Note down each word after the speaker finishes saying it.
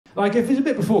Like, if it's a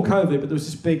bit before COVID, but there was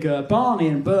this big Barney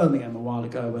in Birmingham a while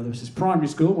ago where there was this primary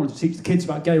school wanted to teach the kids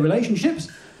about gay relationships,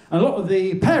 and a lot of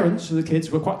the parents of the kids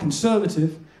were quite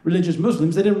conservative, religious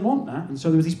Muslims. They didn't want that, and so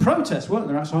there were these protests, weren't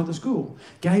there, outside the school?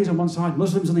 Gays on one side,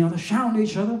 Muslims on the other, shouting at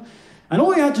each other. And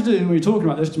all you had to do when you were talking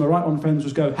about this to my right-on friends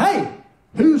was go, "Hey,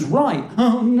 who's right?"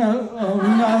 "Oh no,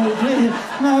 please,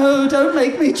 no, don't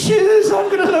make me choose. I'm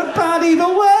going to look bad either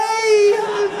way.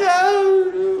 Oh,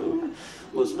 no.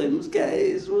 Muslims,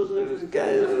 gays.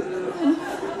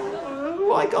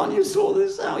 Why can't you sort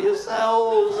this out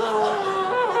yourselves?"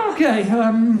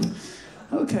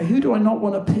 Okay, who do I not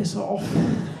want to piss off?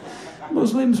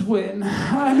 Muslims win.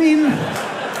 I mean,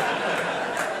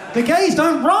 the gays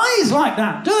don't rise like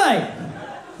that, do they?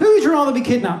 Who would you rather be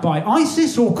kidnapped by,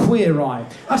 ISIS or Queer Eye?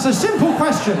 That's a simple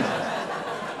question.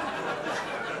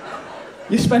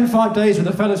 You spend 5 days with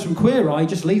the fellas from Queer Eye, you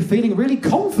just leave feeling really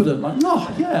confident, like,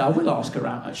 "Oh, yeah, I will ask her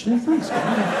out, actually, thanks."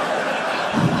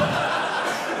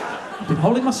 I've been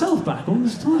holding myself back all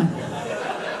this time.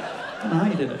 I don't know how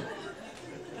you did it.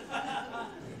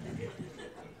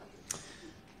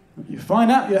 You find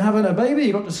out you're having a baby,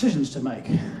 you've got decisions to make.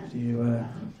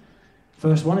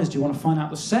 First one is, do you want to find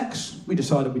out the sex? We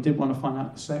decided we did want to find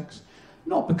out the sex.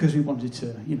 Not because we wanted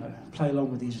to, play along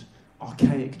with these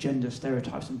archaic gender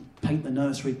stereotypes and paint the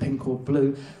nursery pink or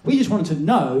blue. We just wanted to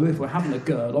know if we're having a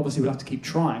girl. Obviously, we'll have to keep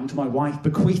trying till my wife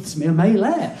bequeaths me a male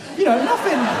heir.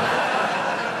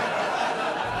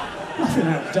 Nothing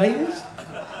outdated.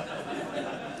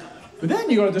 But then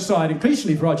you've got to decide,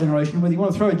 increasingly for our generation, whether you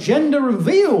want to throw a gender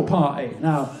reveal party.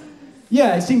 Now,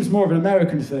 yeah, it seems more of an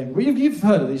American thing. But you've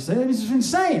heard of these things. It's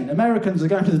insane. Americans are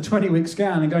going to the 20-week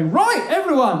scan and going, "Right,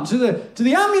 everyone, to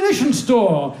the ammunition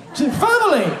store, to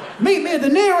family, meet me at the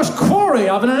nearest quarry.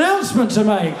 I have an announcement to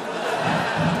make.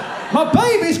 My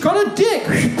baby's got a dick."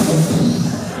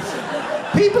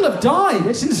 People have died.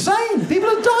 It's insane. People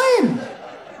are dying.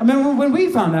 I mean, when we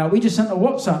found out, we just sent a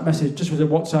WhatsApp message, just with a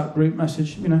WhatsApp group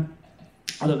message,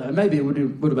 I don't know, maybe it would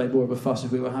have made more of a fuss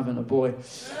if we were having a boy.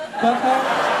 But,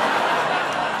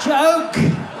 joke!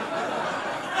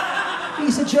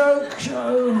 He's a joke,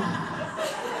 Joe.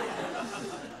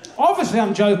 Obviously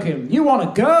I'm joking. You want a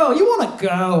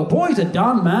girl. Boys are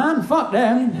done, man. Fuck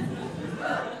them.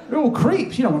 They're all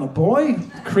creeps. You don't want a boy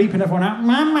creeping everyone out.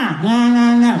 Mama.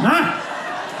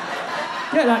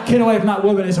 Get that kid away from that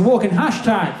woman. It's a walking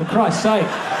hashtag, for Christ's sake.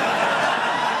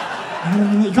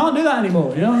 You can't do that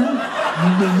anymore, you know what I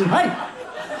mean? Hey!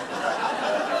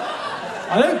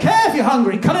 I don't care if you're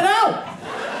hungry, cut it out!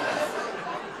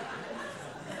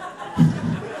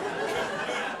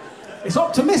 It's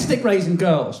optimistic raising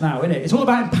girls now, isn't it? It's all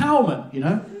about empowerment, You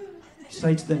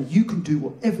say to them, you can do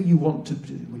whatever you want to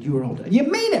do when you are older. And you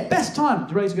mean it! Best time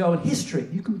to raise a girl in history.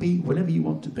 You can be whatever you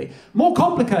want to be. More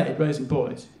complicated raising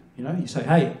boys. You say,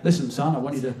 "Hey, listen, son, I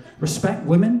want you to respect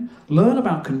women, learn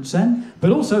about consent, but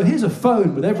also here's a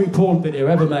phone with every porn video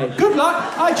ever made. Good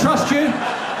luck, I trust you.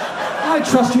 I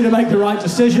trust you to make the right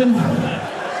decision.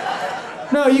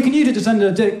 No, you can use it to send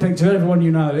a dick pic to everyone you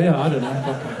know. Yeah, I don't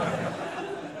know.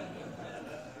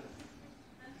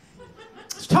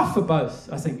 It's tough for both,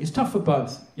 I think. It's tough for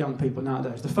both young people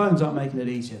nowadays. The phones aren't making it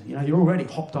easier. You're already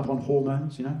hopped up on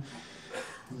hormones,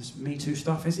 This Me Too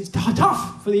stuff. It's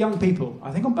tough for the young people,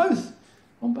 I think, on both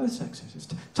sexes. It's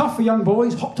tough for young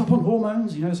boys, hopped up on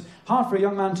hormones. It's hard for a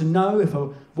young man to know if a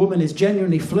woman is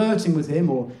genuinely flirting with him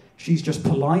or she's just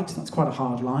polite. That's quite a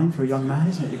hard line for a young man,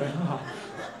 isn't it? You go,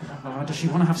 does she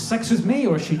want to have sex with me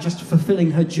or is she just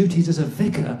fulfilling her duties as a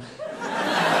vicar?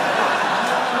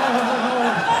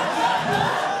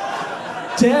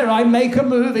 Dare I make a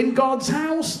move in God's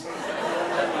house?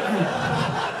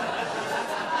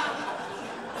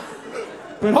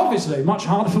 But obviously, much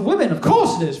harder for women. Of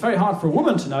course it is. Very hard for a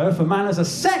woman to know if a man is a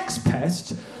sex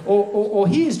pest or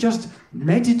he is just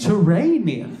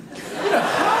Mediterranean.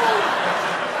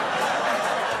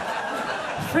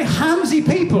 Very hamsy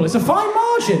people. It's a fine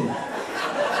margin.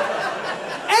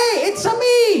 Hey, it's a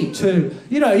me too.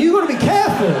 You've got to be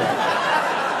careful.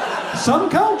 Some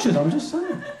cultures, I'm just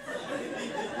saying.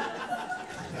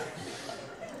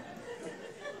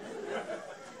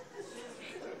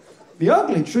 The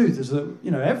ugly truth is that,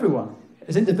 everyone,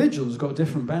 as individuals, has got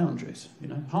different boundaries.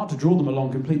 Hard to draw them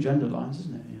along complete gender lines,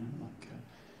 isn't it?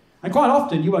 And quite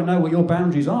often, you won't know what your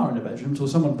boundaries are in a bedroom until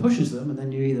someone pushes them, and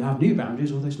then you either have new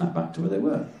boundaries or they snap back to where they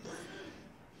were.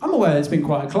 I'm aware it's been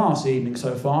quite a classy evening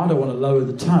so far. I don't want to lower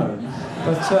the tone,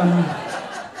 but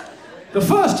the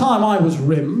first time I was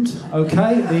rimmed,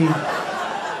 okay,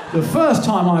 the first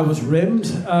time I was rimmed,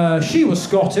 she was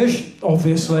Scottish,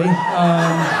 obviously.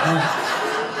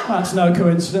 That's no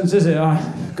coincidence, is it?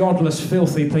 Godless,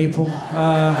 filthy people.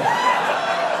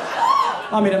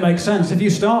 I mean, it makes sense. If you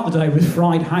start the day with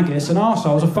fried haggis, an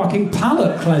arsehole's a fucking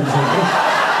palate cleanser.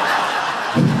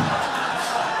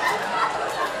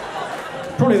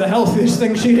 Probably the healthiest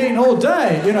thing she'd eaten all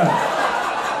day, you know.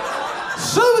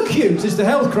 So acute is the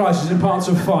health crisis in parts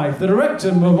of Fife that a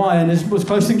rectum of iron was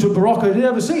close thing to a Barocco he'd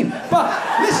ever seen. But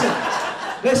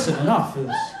listen, enough.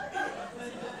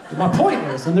 My point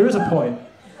is, and there is a point,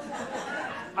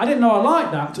 I didn't know I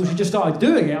liked that until she just started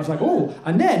doing it. I was like, oh,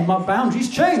 and then my boundaries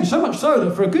changed, so much so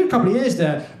that for a good couple of years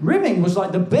there, rimming was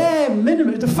like the bare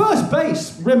minimum, the first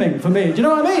base rimming for me. Do you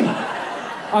know what I mean?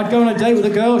 I'd go on a date with a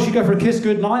girl, she'd go for a kiss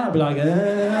goodnight, I'd be like,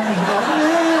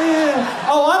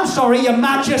 oh, I'm sorry, Your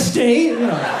Majesty, you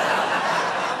know.